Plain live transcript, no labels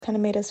Kind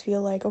of made us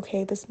feel like,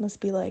 okay, this must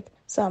be like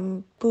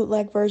some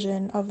bootleg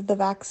version of the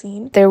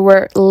vaccine. There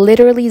were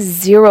literally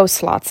 0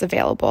 slots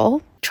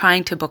available.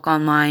 Trying to book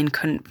online,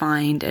 couldn't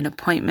find an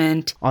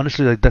appointment.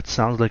 Honestly, like that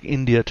sounds like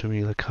India to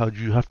me. Like, how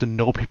do you have to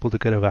know people to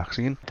get a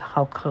vaccine?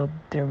 How come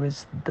there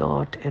was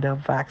not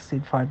enough vaccine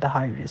for the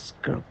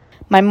high-risk group?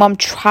 My mom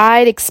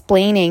tried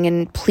explaining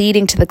and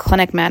pleading to the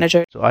clinic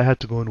manager. So I had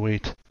to go and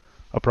wait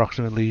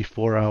approximately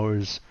 4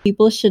 hours.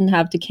 People shouldn't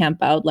have to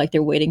camp out like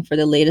they're waiting for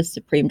the latest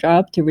Supreme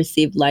drop to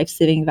receive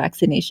life-saving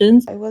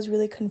vaccinations. It was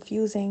really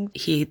confusing.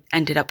 He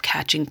ended up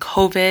catching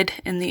COVID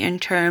in the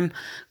interim,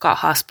 got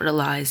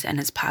hospitalized, and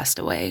has passed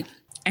away.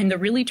 And the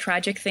really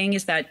tragic thing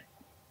is that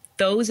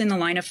those in the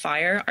line of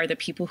fire are the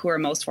people who are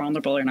most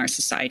vulnerable in our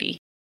society.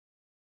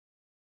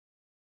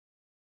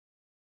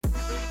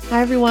 Hi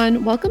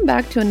everyone, welcome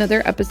back to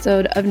another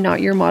episode of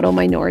Not Your Model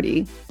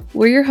Minority.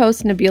 We're your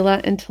hosts,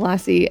 Nabila and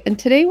Talasi, and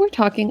today we're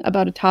talking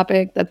about a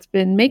topic that's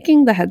been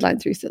making the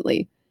headlines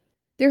recently.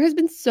 There has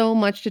been so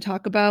much to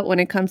talk about when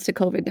it comes to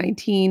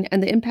COVID-19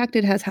 and the impact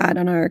it has had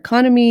on our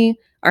economy,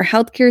 our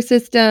healthcare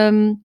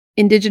system,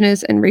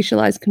 Indigenous and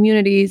racialized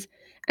communities,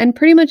 and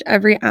pretty much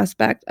every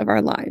aspect of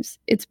our lives.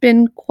 It's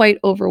been quite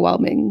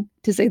overwhelming,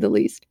 to say the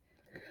least.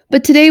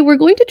 But today we're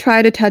going to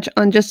try to touch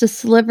on just a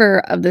sliver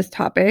of this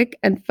topic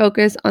and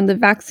focus on the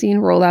vaccine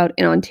rollout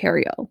in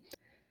Ontario.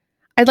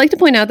 I'd like to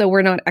point out that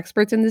we're not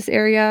experts in this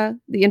area.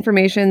 The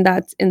information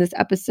that's in this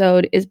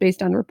episode is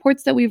based on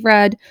reports that we've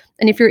read,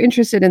 and if you're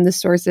interested in the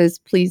sources,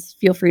 please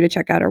feel free to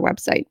check out our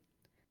website.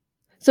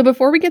 So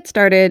before we get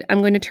started,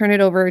 I'm going to turn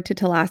it over to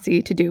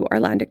Talasi to do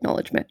our land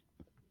acknowledgement.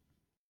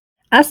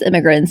 As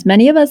immigrants,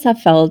 many of us have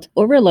felt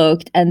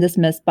overlooked and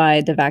dismissed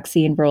by the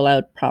vaccine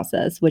rollout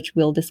process, which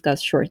we'll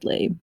discuss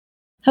shortly.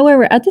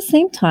 However, at the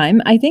same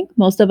time, I think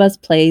most of us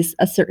place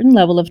a certain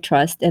level of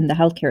trust in the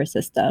healthcare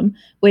system,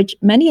 which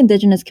many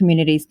Indigenous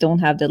communities don't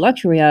have the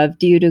luxury of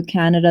due to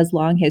Canada's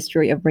long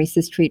history of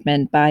racist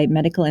treatment by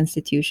medical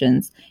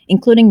institutions,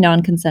 including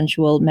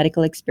non-consensual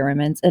medical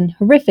experiments and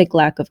horrific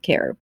lack of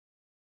care.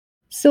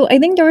 So I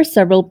think there are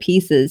several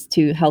pieces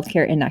to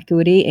healthcare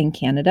inequity in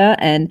Canada,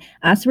 and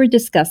as we're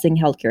discussing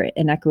healthcare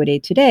inequity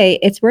today,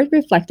 it's worth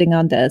reflecting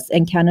on this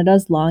and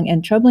Canada's long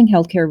and troubling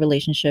healthcare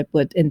relationship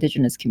with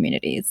Indigenous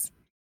communities.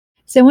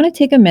 So I want to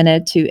take a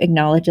minute to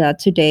acknowledge that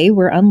today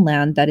we're on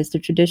land that is the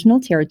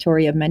traditional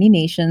territory of many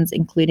nations,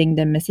 including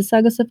the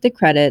Mississaugas of the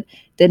Credit,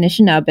 the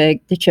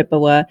Anishinaabe, the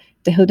Chippewa,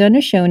 the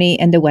Haudenosaunee,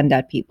 and the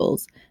Wendat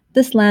peoples.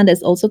 This land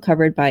is also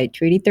covered by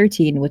Treaty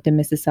 13 with the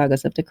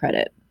Mississaugas of the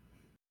Credit.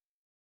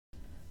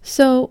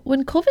 So,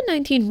 when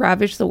COVID-19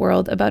 ravaged the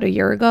world about a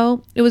year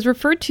ago, it was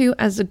referred to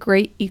as the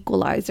Great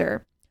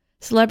Equalizer.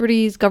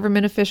 Celebrities,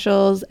 government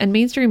officials, and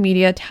mainstream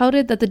media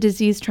touted that the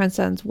disease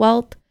transcends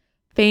wealth,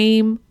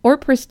 fame, or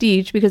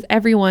prestige because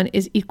everyone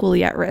is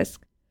equally at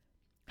risk.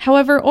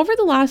 However, over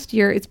the last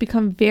year, it's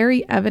become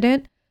very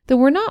evident that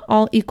we're not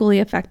all equally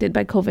affected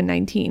by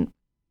COVID-19.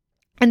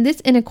 And this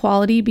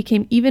inequality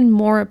became even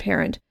more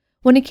apparent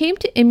when it came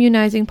to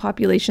immunizing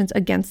populations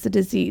against the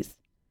disease.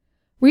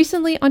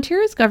 Recently,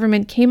 Ontario's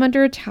government came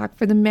under attack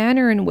for the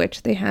manner in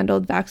which they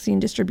handled vaccine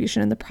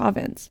distribution in the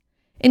province,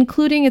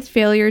 including its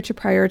failure to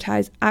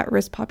prioritize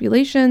at-risk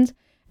populations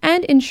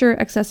and ensure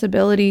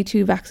accessibility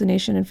to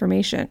vaccination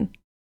information.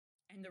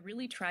 And the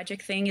really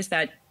tragic thing is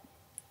that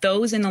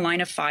those in the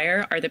line of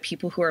fire are the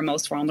people who are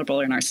most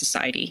vulnerable in our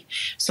society.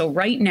 So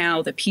right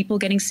now, the people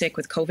getting sick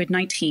with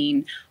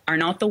COVID-19 are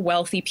not the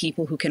wealthy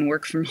people who can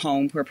work from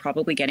home who are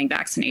probably getting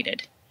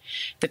vaccinated.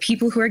 The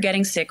people who are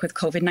getting sick with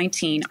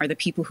COVID-19 are the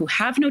people who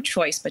have no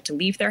choice but to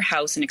leave their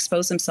house and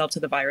expose themselves to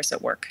the virus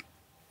at work.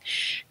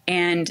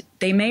 And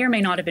they may or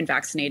may not have been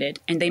vaccinated,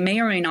 and they may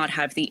or may not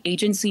have the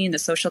agency and the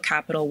social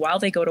capital while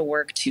they go to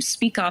work to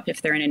speak up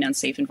if they're in an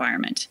unsafe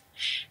environment.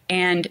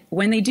 And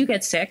when they do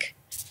get sick,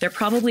 they're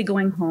probably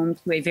going home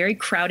to a very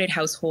crowded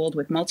household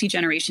with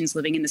multi-generations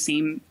living in the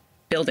same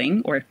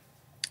building or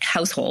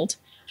household.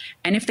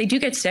 And if they do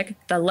get sick,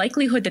 the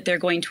likelihood that they're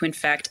going to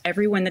infect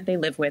everyone that they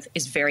live with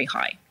is very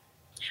high.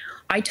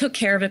 I took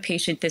care of a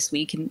patient this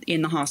week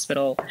in the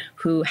hospital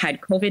who had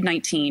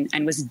COVID-19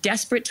 and was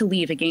desperate to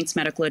leave against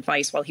medical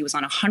advice while he was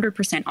on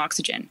 100%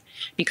 oxygen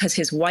because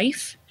his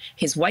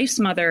wife's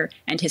mother,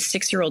 and his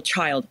 6-year-old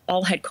child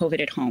all had COVID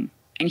at home.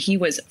 And he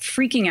was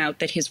freaking out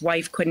that his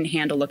wife couldn't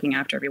handle looking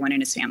after everyone in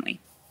his family.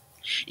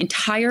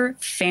 Entire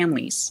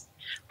families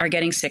are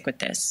getting sick with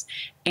this.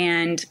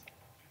 And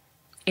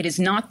it is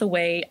not the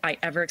way I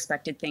ever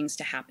expected things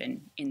to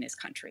happen in this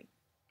country.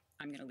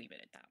 I'm going to leave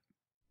it at that.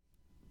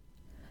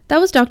 That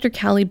was Dr.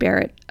 Callie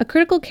Barrett, a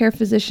critical care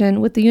physician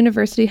with the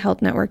University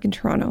Health Network in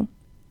Toronto.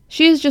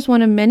 She is just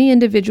one of many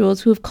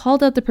individuals who have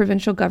called out the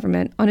provincial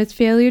government on its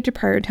failure to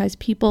prioritize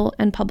people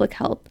and public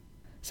health.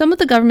 Some of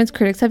the government's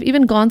critics have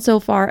even gone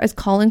so far as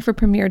calling for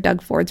Premier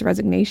Doug Ford's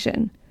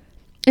resignation.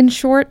 In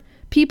short,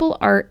 people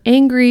are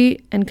angry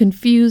and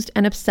confused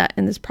and upset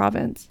in this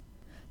province.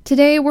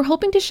 Today, we're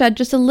hoping to shed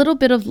just a little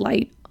bit of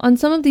light on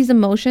some of these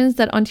emotions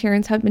that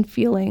Ontarians have been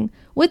feeling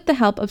with the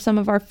help of some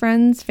of our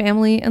friends,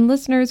 family, and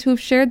listeners who have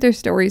shared their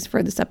stories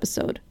for this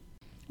episode.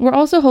 We're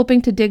also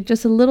hoping to dig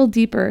just a little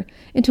deeper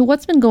into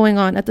what's been going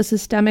on at the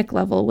systemic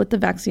level with the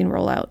vaccine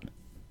rollout.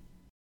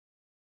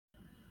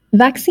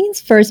 Vaccines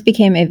first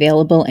became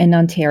available in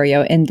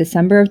Ontario in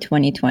December of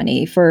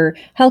 2020 for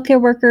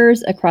healthcare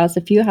workers across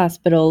a few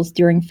hospitals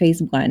during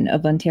phase 1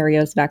 of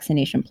Ontario's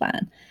vaccination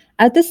plan.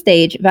 At this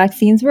stage,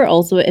 vaccines were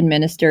also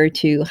administered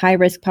to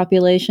high-risk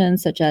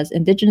populations such as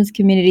Indigenous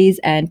communities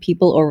and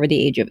people over the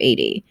age of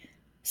 80.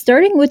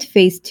 Starting with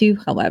phase 2,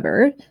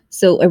 however,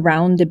 so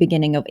around the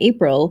beginning of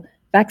April,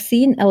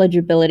 vaccine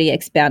eligibility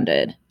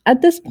expanded.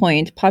 At this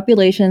point,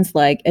 populations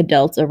like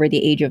adults over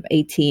the age of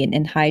 18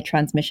 in high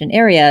transmission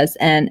areas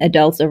and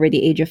adults over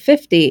the age of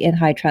 50 in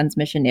high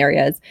transmission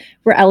areas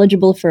were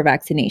eligible for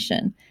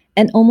vaccination.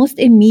 And almost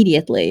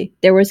immediately,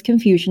 there was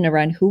confusion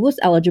around who was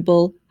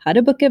eligible, how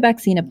to book a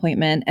vaccine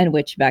appointment, and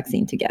which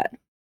vaccine to get.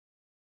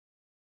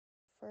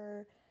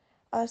 For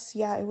us,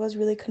 yeah, it was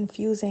really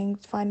confusing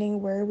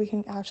finding where we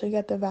can actually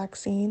get the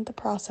vaccine. The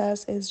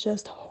process is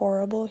just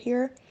horrible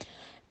here.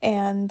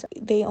 And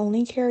they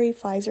only carry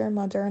Pfizer and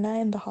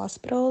Moderna in the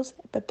hospitals,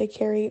 but they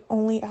carry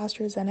only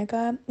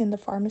AstraZeneca in the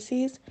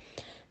pharmacies.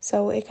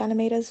 So it kind of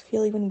made us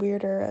feel even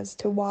weirder as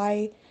to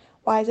why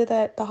is it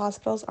that the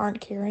hospitals aren't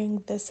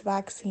carrying this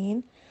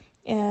vaccine?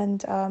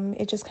 And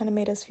it just kind of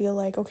made us feel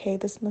like, okay,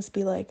 this must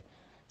be like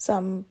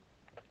some,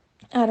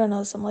 I don't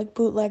know, some like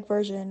bootleg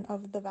version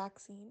of the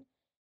vaccine.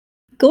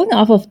 Going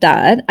off of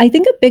that, I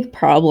think a big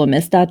problem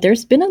is that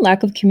there's been a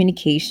lack of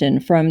communication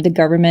from the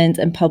government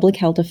and public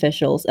health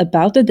officials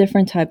about the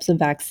different types of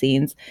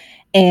vaccines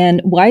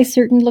and why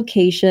certain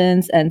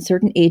locations and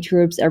certain age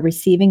groups are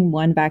receiving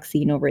one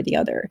vaccine over the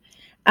other.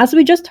 As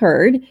we just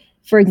heard,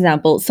 for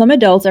example, some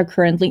adults are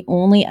currently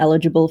only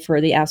eligible for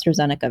the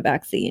AstraZeneca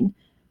vaccine.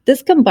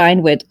 This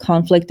combined with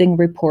conflicting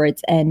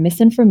reports and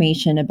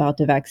misinformation about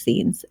the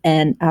vaccines,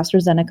 and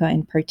AstraZeneca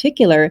in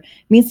particular,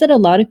 means that a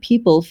lot of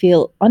people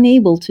feel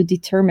unable to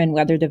determine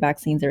whether the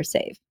vaccines are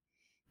safe.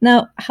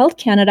 Now, Health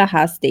Canada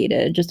has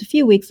stated just a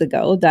few weeks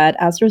ago that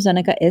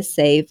AstraZeneca is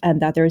safe and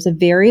that there is a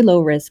very low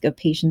risk of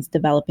patients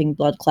developing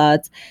blood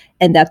clots,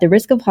 and that the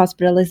risk of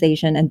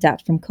hospitalization and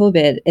death from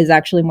COVID is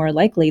actually more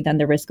likely than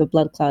the risk of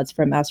blood clots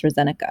from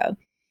AstraZeneca.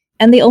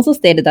 And they also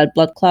stated that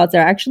blood clots are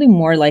actually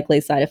more likely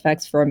side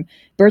effects from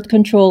birth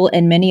control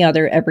and many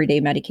other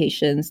everyday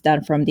medications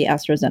than from the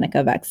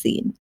AstraZeneca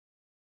vaccine.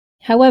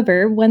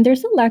 However, when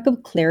there's a lack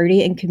of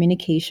clarity and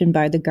communication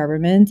by the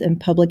government and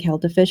public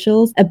health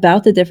officials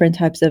about the different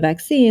types of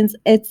vaccines,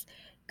 it's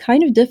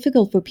kind of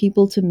difficult for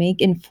people to make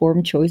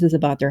informed choices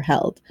about their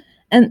health.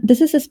 And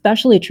this is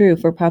especially true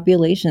for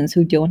populations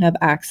who don't have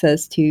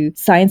access to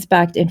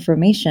science-backed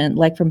information,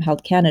 like from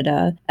Health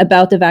Canada,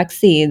 about the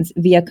vaccines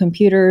via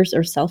computers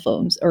or cell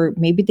phones, or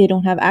maybe they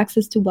don't have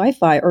access to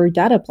Wi-Fi or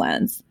data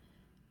plans.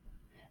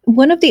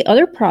 One of the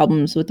other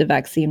problems with the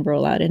vaccine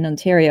rollout in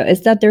Ontario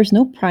is that there's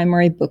no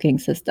primary booking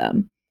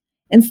system.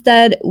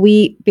 Instead,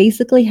 we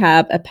basically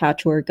have a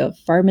patchwork of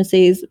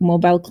pharmacies,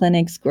 mobile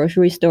clinics,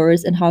 grocery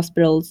stores, and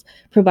hospitals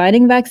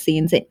providing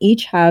vaccines, and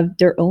each have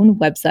their own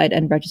website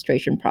and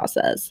registration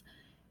process.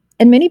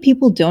 And many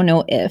people don't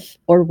know if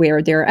or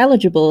where they're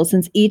eligible,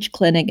 since each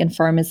clinic and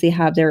pharmacy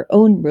have their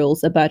own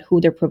rules about who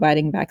they're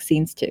providing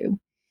vaccines to.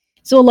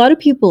 So a lot of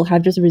people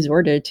have just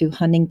resorted to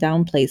hunting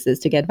down places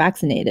to get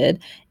vaccinated,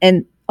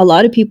 and a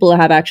lot of people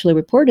have actually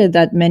reported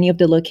that many of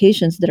the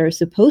locations that are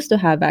supposed to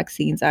have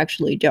vaccines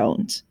actually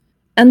don't.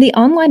 And the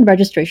online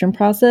registration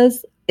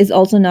process is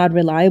also not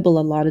reliable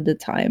a lot of the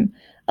time.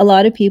 A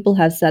lot of people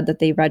have said that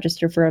they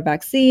register for a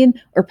vaccine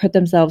or put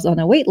themselves on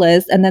a wait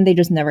list, and then they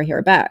just never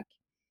hear back.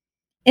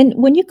 And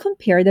when you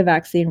compare the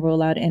vaccine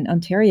rollout in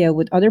Ontario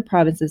with other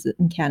provinces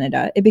in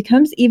Canada, it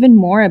becomes even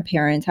more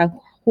apparent how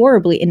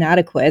horribly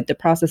inadequate the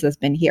process has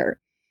been here.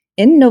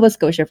 In Nova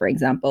Scotia, for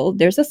example,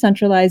 there's a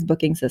centralized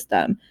booking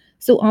system.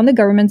 So on the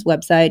government's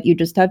website, you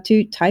just have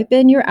to type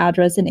in your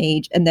address and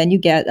age, and then you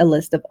get a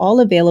list of all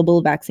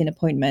available vaccine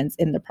appointments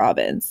in the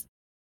province.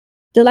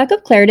 The lack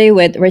of clarity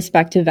with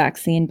respect to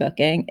vaccine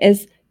booking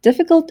is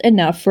difficult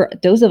enough for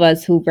those of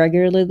us who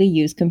regularly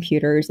use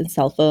computers and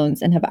cell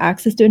phones and have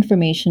access to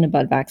information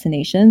about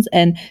vaccinations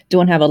and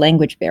don't have a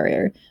language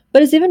barrier.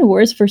 But it's even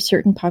worse for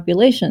certain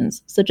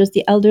populations, such as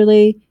the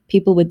elderly,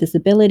 people with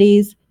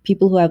disabilities,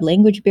 people who have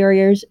language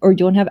barriers, or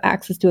don't have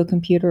access to a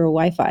computer or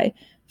Wi-Fi.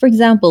 For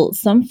example,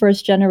 some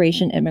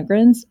first-generation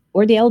immigrants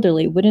or the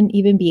elderly wouldn't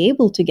even be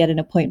able to get an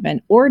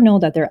appointment or know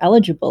that they're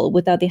eligible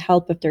without the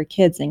help of their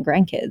kids and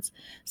grandkids.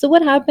 So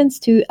what happens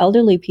to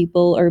elderly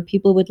people or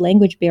people with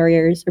language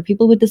barriers or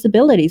people with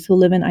disabilities who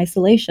live in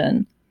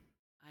isolation?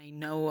 I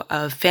know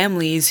of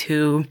families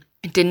who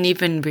didn't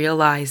even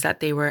realize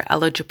that they were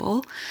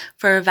eligible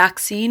for a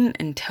vaccine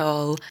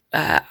until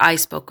I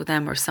spoke with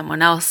them or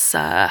someone else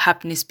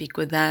happened to speak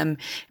with them.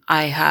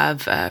 I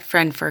have a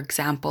friend, for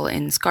example,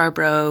 in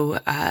Scarborough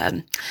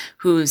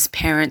whose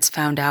parents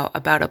found out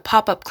about a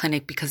pop-up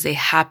clinic because they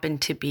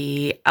happened to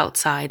be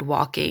outside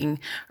walking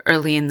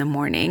early in the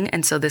morning.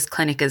 And so this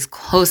clinic is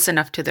close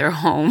enough to their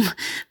home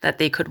that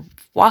they could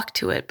walk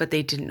to it, but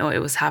they didn't know it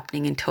was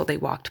happening until they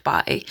walked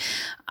by.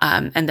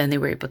 And then they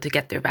were able to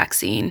get their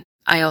vaccine.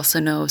 I also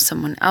know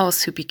someone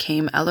else who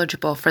became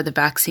eligible for the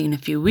vaccine a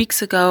few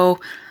weeks ago,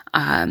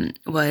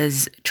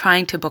 was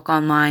trying to book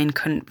online,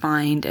 couldn't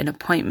find an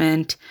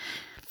appointment.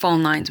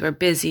 Phone lines were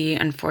busy.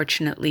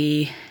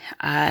 Unfortunately,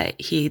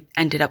 he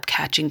ended up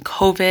catching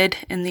COVID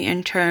in the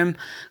interim,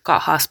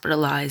 got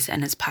hospitalized,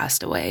 and has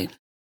passed away.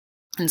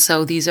 And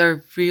so these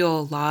are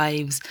real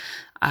lives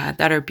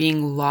that are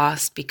being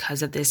lost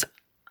because of this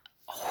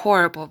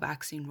horrible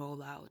vaccine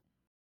rollout.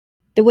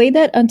 The way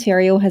that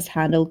Ontario has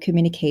handled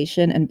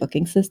communication and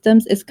booking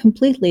systems is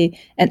completely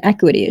an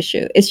equity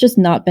issue. It's just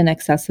not been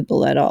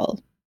accessible at all.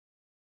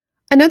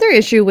 Another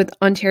issue with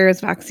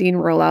Ontario's vaccine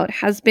rollout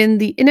has been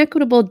the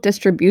inequitable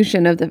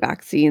distribution of the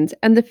vaccines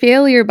and the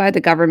failure by the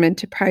government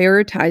to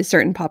prioritize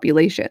certain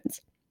populations.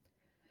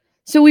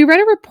 So we read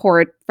a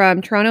report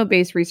from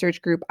Toronto-based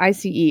research group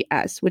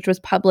ICES, which was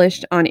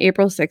published on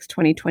April 6,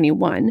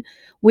 2021,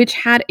 which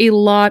had a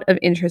lot of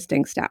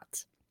interesting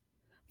stats.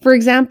 For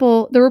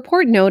example, the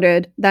report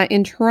noted that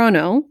in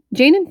Toronto,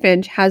 Jane and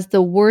Finch has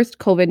the worst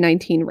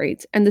COVID-19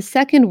 rates and the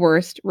second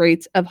worst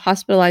rates of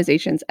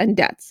hospitalizations and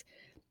deaths.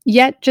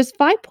 Yet, just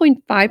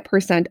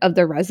 5.5% of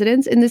the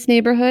residents in this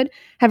neighborhood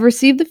have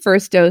received the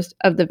first dose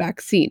of the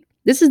vaccine.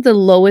 This is the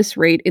lowest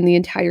rate in the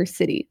entire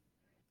city.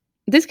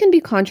 This can be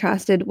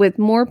contrasted with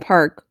Moore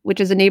Park, which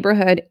is a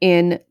neighborhood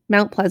in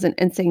Mount Pleasant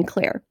and St.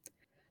 Clair.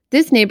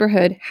 This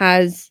neighborhood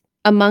has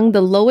among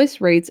the lowest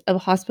rates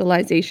of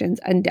hospitalizations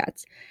and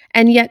deaths,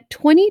 and yet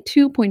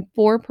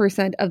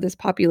 22.4% of this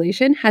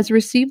population has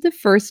received the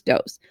first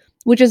dose,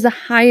 which is the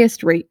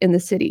highest rate in the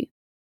city.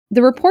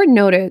 The report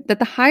noted that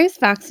the highest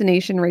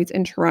vaccination rates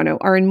in Toronto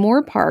are in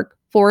Moore Park,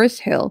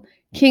 Forest Hill,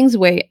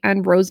 Kingsway,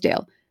 and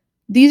Rosedale.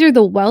 These are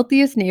the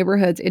wealthiest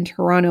neighborhoods in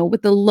Toronto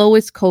with the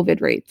lowest COVID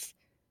rates.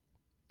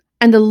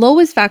 And the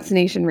lowest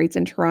vaccination rates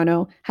in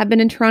Toronto have been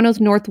in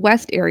Toronto's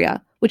northwest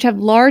area, which have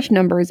large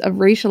numbers of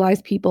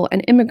racialized people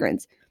and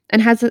immigrants,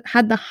 and has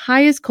had the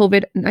highest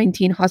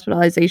COVID-19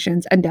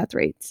 hospitalizations and death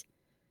rates.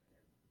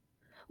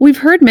 We've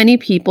heard many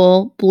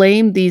people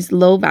blame these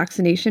low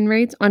vaccination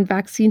rates on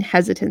vaccine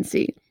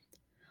hesitancy.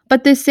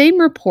 But this same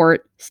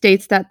report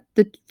states that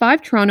the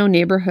 5 Toronto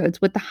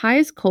neighborhoods with the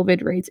highest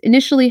COVID rates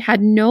initially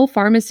had no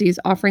pharmacies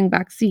offering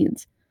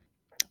vaccines.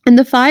 And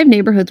the 5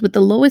 neighborhoods with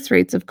the lowest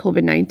rates of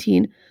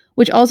COVID-19,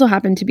 which also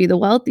happened to be the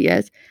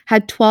wealthiest,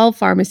 had 12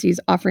 pharmacies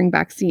offering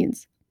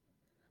vaccines.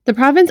 The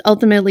province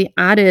ultimately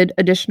added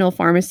additional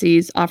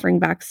pharmacies offering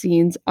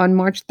vaccines on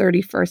March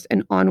 31st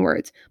and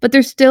onwards, but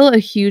there's still a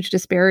huge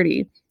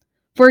disparity.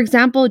 For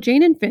example,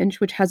 Jane and Finch,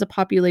 which has a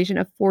population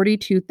of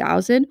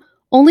 42,000,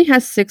 only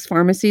has 6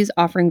 pharmacies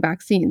offering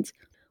vaccines,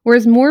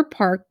 whereas Moore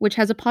Park, which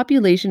has a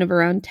population of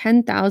around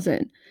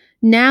 10,000,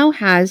 now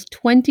has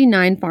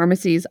 29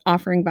 pharmacies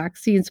offering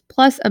vaccines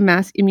plus a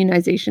mass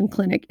immunization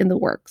clinic in the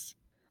works.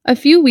 A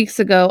few weeks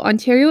ago,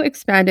 Ontario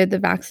expanded the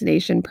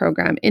vaccination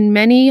program in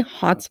many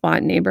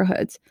hotspot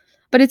neighborhoods,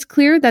 but it's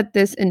clear that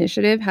this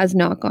initiative has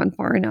not gone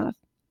far enough.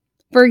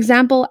 For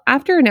example,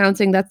 after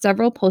announcing that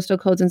several postal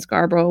codes in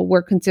Scarborough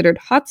were considered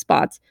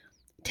hotspots,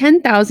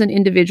 10,000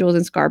 individuals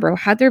in Scarborough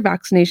had their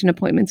vaccination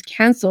appointments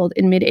cancelled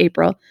in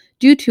mid-April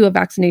due to a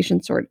vaccination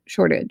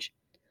shortage.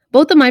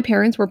 Both of my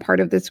parents were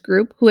part of this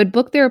group who had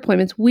booked their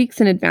appointments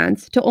weeks in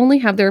advance to only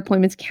have their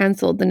appointments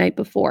cancelled the night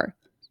before.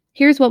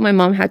 Here's what my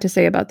mom had to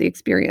say about the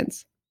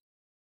experience.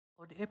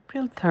 On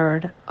April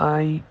 3rd,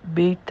 I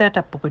made that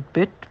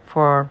appointment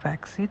for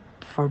vaccine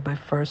for my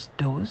first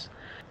dose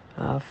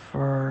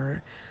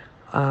for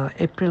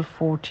April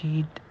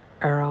 14th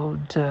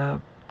around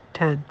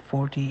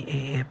 10:40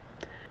 a.m.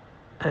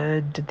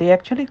 And they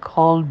actually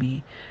called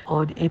me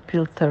on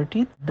April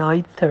 30th,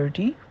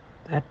 9:30.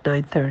 At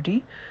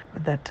 9:30,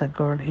 that a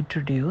girl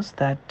introduced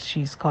that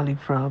she's calling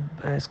from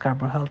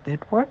Scarborough Health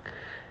Network,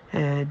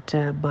 and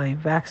my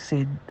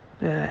vaccine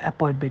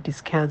appointment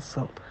is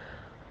cancelled.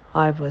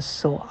 I was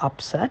so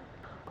upset.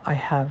 I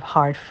have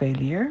heart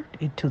failure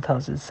in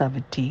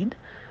 2017.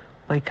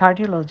 My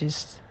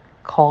cardiologist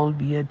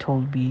called me and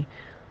told me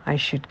I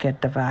should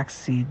get the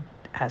vaccine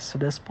as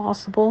soon as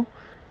possible.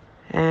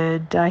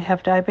 And I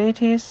have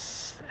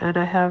diabetes and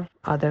I have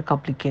other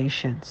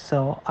complications.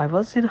 So I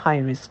was in high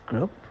risk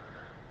group.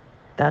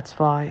 That's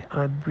why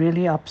I'm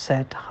really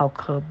upset how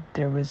come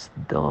there was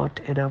not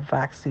enough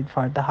vaccine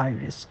for the high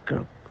risk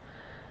group.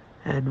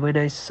 And when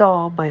I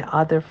saw my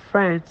other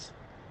friends,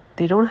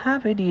 they don't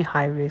have any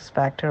high risk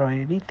factor or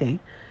anything,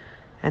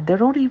 and they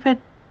don't even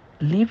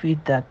live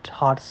in that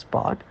hot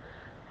spot,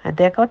 and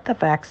they got the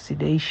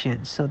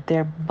vaccination. So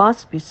there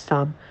must be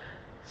some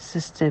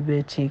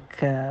systematic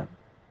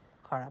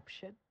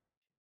corruption.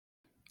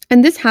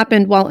 And this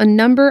happened while a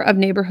number of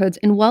neighborhoods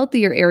in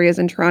wealthier areas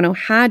in Toronto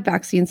had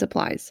vaccine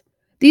supplies.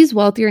 These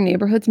wealthier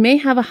neighborhoods may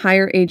have a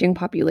higher aging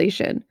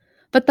population,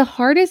 but the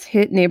hardest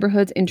hit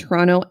neighborhoods in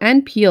Toronto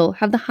and Peel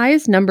have the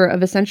highest number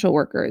of essential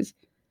workers.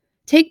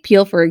 Take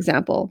Peel, for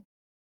example.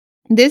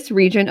 This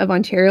region of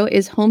Ontario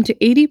is home to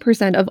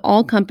 80% of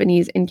all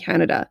companies in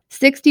Canada,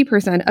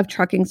 60% of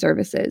trucking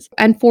services,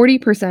 and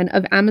 40%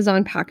 of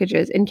Amazon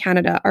packages in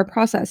Canada are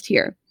processed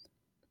here.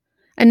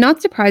 And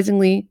not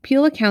surprisingly,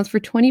 Peel accounts for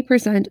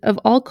 20% of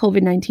all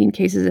COVID-19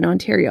 cases in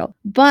Ontario,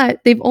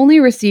 but they've only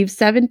received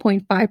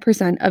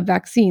 7.5% of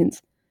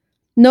vaccines.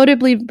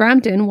 Notably,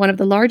 Brampton, one of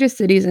the largest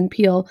cities in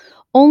Peel,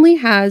 only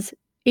has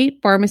 8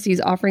 pharmacies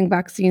offering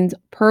vaccines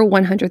per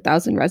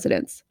 100,000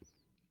 residents.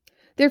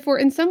 Therefore,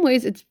 in some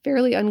ways, it's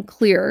fairly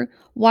unclear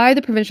why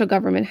the provincial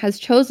government has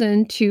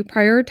chosen to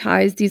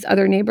prioritize these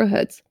other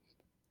neighborhoods.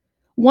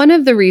 One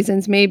of the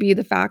reasons may be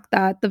the fact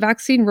that the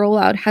vaccine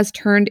rollout has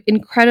turned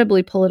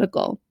incredibly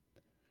political.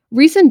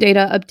 Recent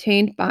data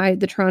obtained by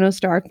the Toronto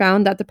Star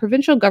found that the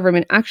provincial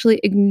government actually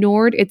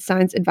ignored its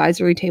science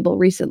advisory table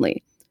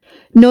recently.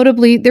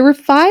 Notably, there were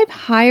 5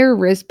 higher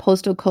risk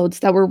postal codes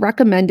that were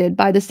recommended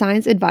by the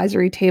science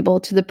advisory table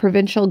to the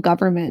provincial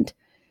government,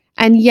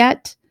 and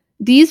yet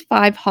these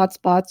 5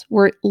 hotspots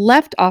were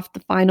left off the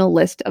final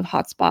list of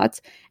hotspots,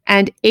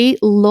 and 8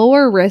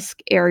 lower risk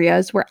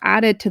areas were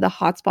added to the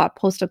hotspot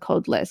postal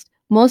code list,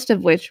 most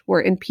of which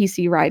were in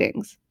PC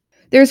ridings.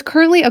 There is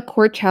currently a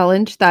court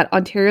challenge that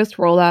Ontario's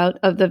rollout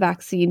of the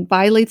vaccine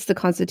violates the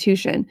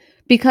Constitution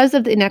because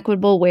of the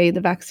inequitable way the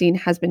vaccine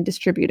has been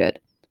distributed.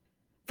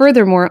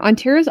 Furthermore,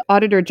 Ontario's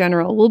Auditor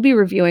General will be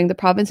reviewing the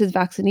province's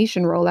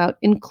vaccination rollout,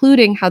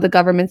 including how the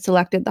government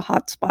selected the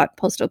hotspot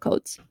postal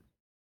codes.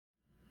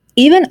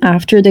 Even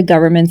after the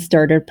government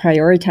started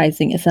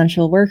prioritizing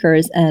essential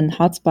workers and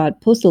hotspot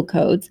postal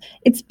codes,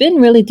 it's been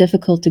really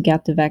difficult to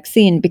get the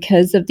vaccine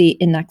because of the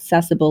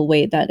inaccessible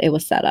way that it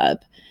was set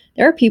up.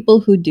 There are people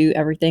who do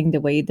everything the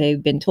way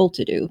they've been told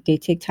to do. They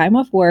take time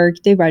off work,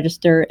 they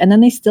register, and then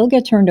they still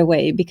get turned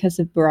away because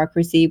of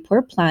bureaucracy,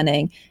 poor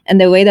planning,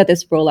 and the way that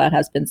this rollout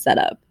has been set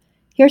up.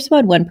 Here's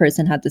what one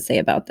person had to say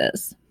about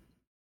this.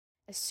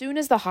 As soon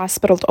as the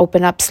hospital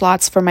opened up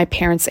slots for my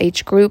parents'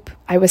 age group,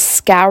 I was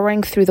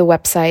scouring through the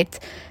website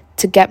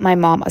to get my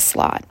mom a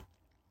slot.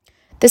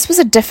 This was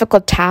a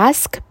difficult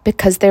task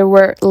because there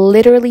were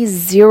literally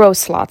 0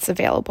 slots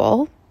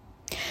available.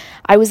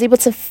 I was able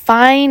to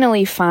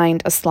finally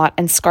find a slot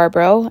in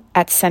Scarborough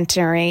at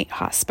Centenary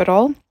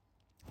Hospital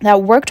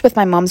that worked with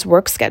my mom's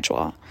work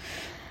schedule.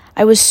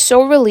 I was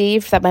so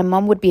relieved that my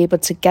mom would be able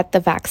to get the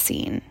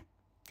vaccine.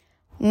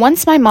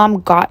 Once my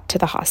mom got to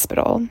the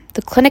hospital,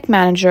 the clinic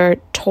manager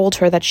told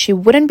her that she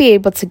wouldn't be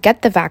able to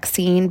get the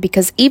vaccine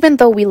because even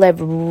though we live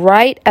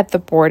right at the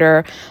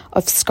border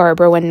of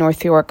Scarborough and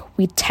North York,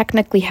 we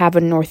technically have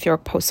a North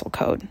York postal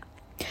code.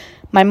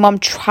 My mom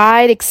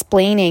tried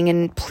explaining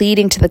and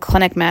pleading to the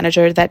clinic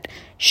manager that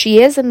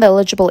she is in the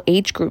eligible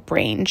age group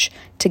range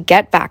to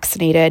get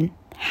vaccinated,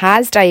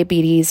 has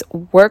diabetes,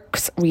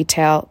 works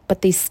retail,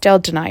 but they still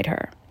denied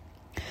her.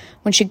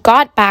 When she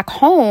got back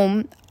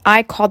home,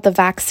 I called the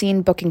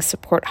vaccine booking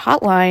support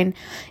hotline,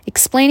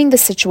 explaining the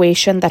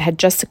situation that had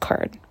just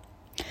occurred.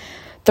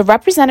 The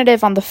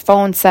representative on the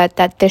phone said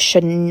that this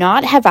should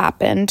not have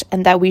happened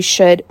and that we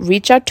should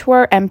reach out to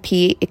our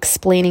MP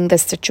explaining the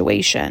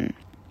situation.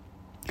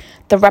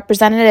 The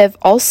representative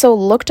also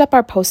looked up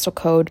our postal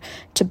code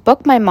to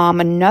book my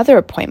mom another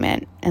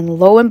appointment, and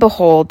lo and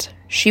behold,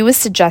 she was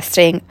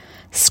suggesting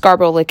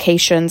Scarborough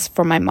locations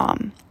for my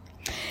mom.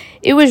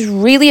 It was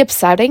really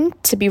upsetting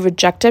to be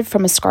rejected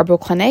from a Scarborough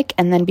clinic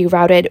and then be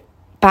routed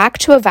back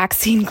to a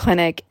vaccine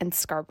clinic in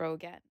Scarborough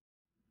again.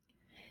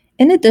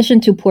 In addition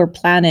to poor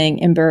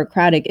planning and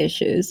bureaucratic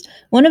issues,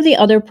 one of the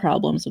other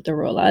problems with the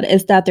rollout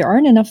is that there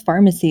aren't enough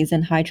pharmacies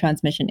in high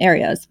transmission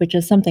areas, which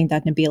is something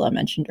that Nabila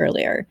mentioned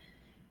earlier.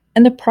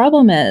 And the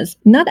problem is,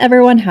 not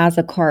everyone has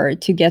a car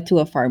to get to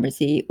a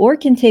pharmacy or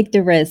can take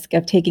the risk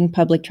of taking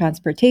public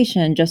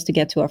transportation just to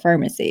get to a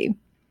pharmacy.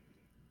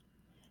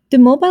 The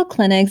mobile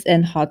clinics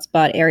in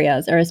hotspot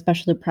areas are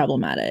especially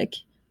problematic.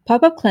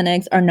 Pop-up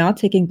clinics are not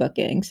taking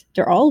bookings,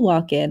 they're all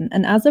walk-in,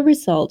 and as a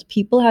result,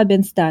 people have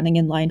been standing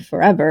in line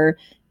forever,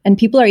 and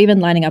people are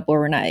even lining up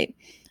overnight.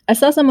 I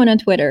saw someone on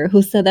Twitter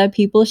who said that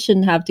people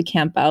shouldn't have to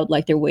camp out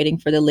like they're waiting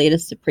for the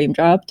latest Supreme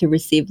drop to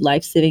receive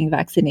life-saving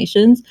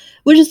vaccinations,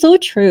 which is so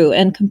true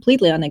and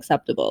completely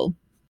unacceptable.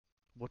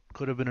 What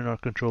could have been in our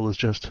control is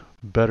just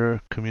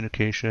better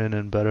communication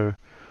and better,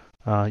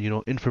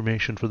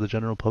 information for the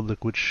general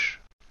public, which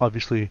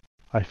obviously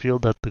I feel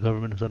that the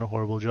government has done a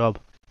horrible job.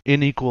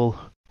 Unequal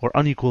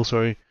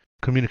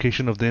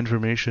communication of the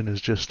information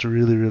is just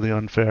really, really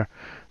unfair,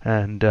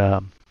 and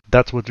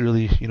that's what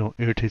really,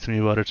 irritates me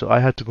about it. So I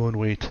had to go and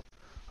wait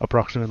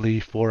approximately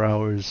 4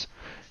 hours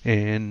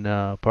in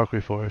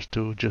Parkway Forest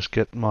to just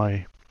get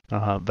my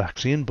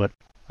vaccine, but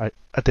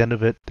at the end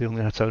of it, they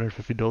only had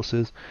 750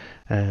 doses,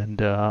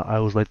 and I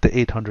was like the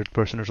 800th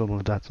person or something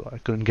like that, so I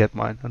couldn't get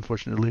mine,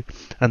 unfortunately.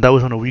 And that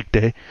was on a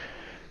weekday,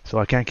 so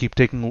I can't keep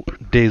taking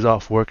days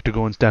off work to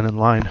go and stand in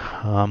line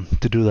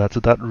to do that. So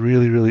that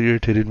really, really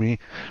irritated me.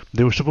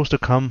 They were supposed to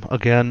come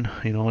again,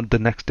 the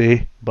next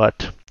day,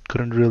 but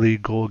couldn't really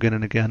go again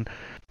and again.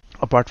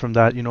 Apart from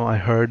that, I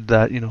heard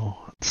that,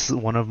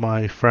 one of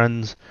my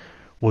friends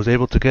was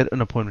able to get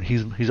an appointment.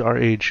 He's our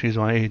age, he's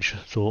my age,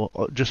 so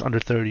just under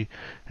 30,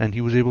 and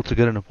he was able to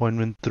get an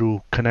appointment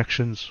through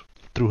connections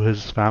through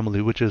his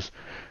family, which is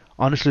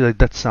honestly, like,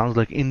 that sounds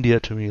like India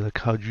to me. Like,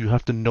 how you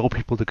have to know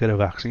people to get a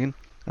vaccine.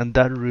 And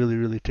that really,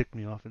 really ticked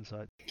me off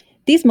inside.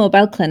 These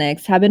mobile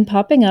clinics have been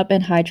popping up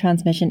in high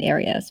transmission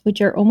areas,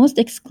 which are almost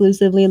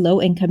exclusively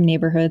low-income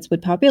neighborhoods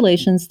with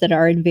populations that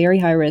are at very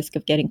high risk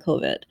of getting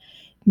COVID.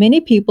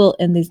 Many people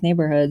in these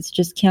neighborhoods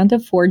just can't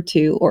afford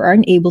to or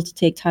aren't able to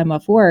take time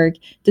off work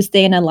to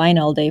stay in a line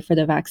all day for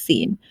the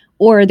vaccine,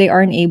 or they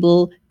aren't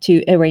able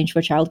to arrange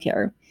for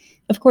childcare.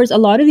 Of course, a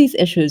lot of these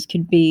issues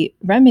could be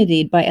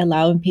remedied by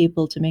allowing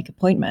people to make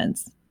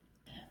appointments.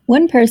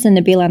 One person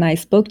Nabila and I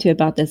spoke to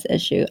about this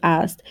issue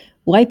asked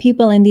why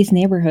people in these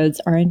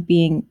neighborhoods aren't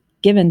being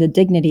given the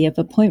dignity of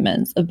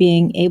appointments, of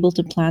being able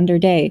to plan their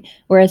day,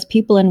 whereas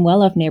people in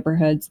well-off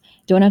neighborhoods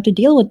don't have to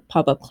deal with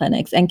pop-up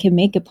clinics and can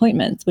make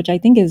appointments, which I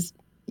think is,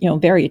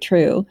 very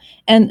true.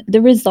 And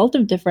the result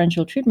of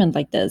differential treatment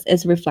like this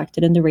is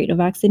reflected in the rate of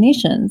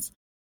vaccinations.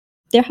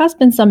 There has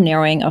been some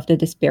narrowing of the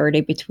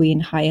disparity between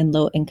high and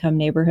low income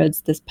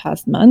neighborhoods this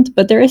past month,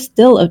 but there is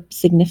still a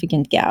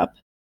significant gap.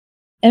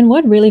 And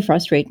what really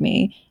frustrates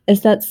me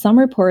is that some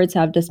reports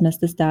have dismissed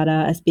this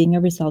data as being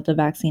a result of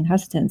vaccine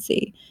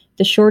hesitancy.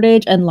 The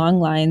shortage and long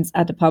lines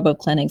at the pop-up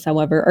clinics,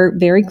 however, are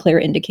very clear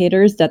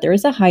indicators that there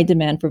is a high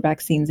demand for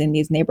vaccines in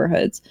these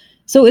neighborhoods.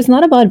 So it's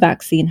not about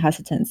vaccine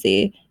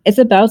hesitancy. It's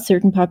about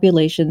certain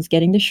populations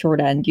getting the short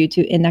end due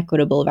to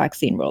inequitable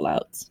vaccine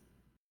rollouts.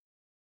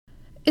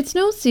 It's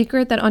no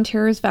secret that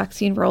Ontario's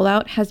vaccine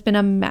rollout has been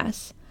a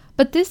mess.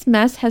 But this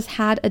mess has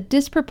had a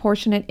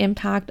disproportionate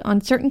impact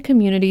on certain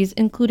communities,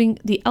 including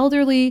the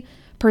elderly,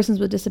 persons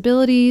with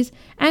disabilities,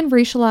 and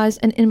racialized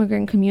and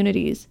immigrant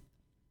communities.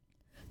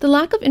 The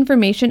lack of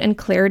information and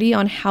clarity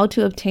on how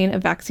to obtain a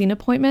vaccine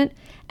appointment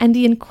and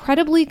the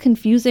incredibly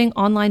confusing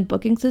online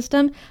booking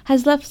system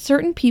has left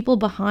certain people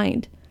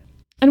behind.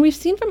 And we've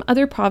seen from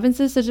other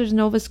provinces such as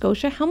Nova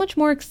Scotia how much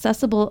more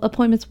accessible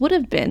appointments would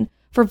have been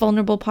for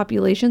vulnerable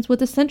populations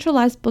with a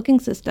centralized booking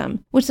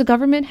system, which the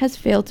government has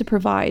failed to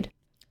provide.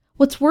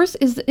 What's worse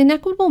is the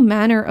inequitable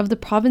manner of the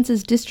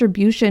province's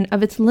distribution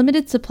of its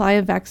limited supply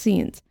of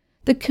vaccines.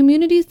 The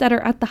communities that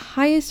are at the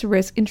highest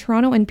risk in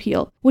Toronto and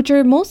Peel, which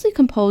are mostly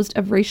composed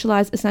of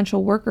racialized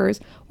essential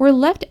workers, were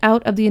left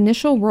out of the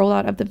initial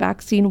rollout of the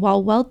vaccine,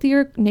 while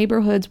wealthier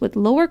neighborhoods with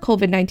lower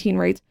COVID-19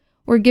 rates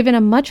were given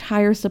a much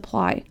higher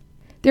supply.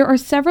 There are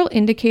several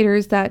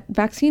indicators that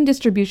vaccine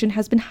distribution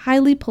has been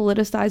highly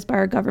politicized by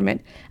our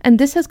government, and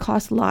this has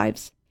cost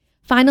lives.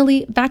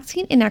 Finally,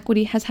 vaccine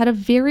inequity has had a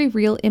very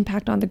real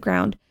impact on the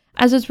ground,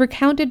 as is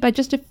recounted by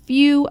just a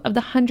few of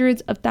the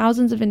hundreds of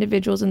thousands of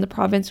individuals in the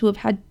province who have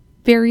had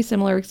very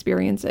similar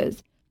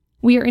experiences.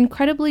 We are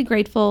incredibly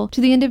grateful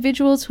to the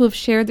individuals who have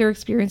shared their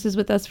experiences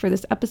with us for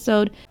this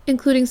episode,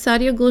 including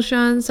Sadia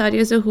Gulshan,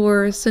 Sadia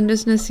Zahoor,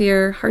 Sundus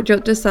Nasir,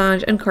 Harjot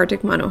Dosanjh, and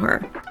Kartik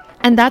Manohar.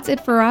 And that's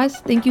it for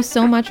us. Thank you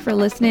so much for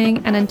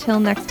listening, and until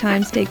next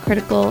time, stay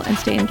critical and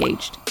stay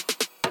engaged.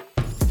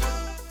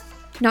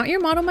 Not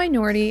Your Model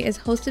Minority is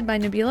hosted by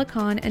Nabila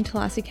Khan and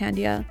Talasi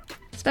Kandia.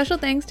 Special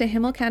thanks to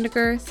Himal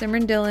Kandekar,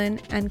 Simran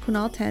Dhillon, and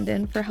Kunal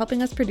Tandon for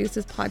helping us produce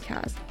this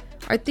podcast.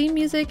 Our theme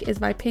music is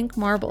by Pink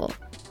Marble.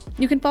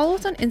 You can follow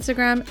us on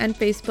Instagram and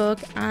Facebook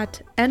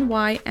at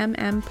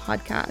NYMM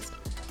Podcast.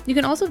 You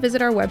can also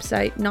visit our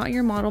website,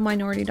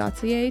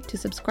 notyourmodelminority.ca, to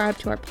subscribe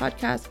to our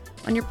podcast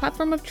on your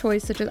platform of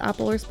choice such as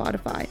Apple or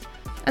Spotify,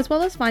 as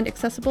well as find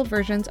accessible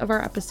versions of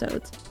our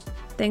episodes.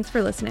 Thanks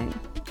for listening.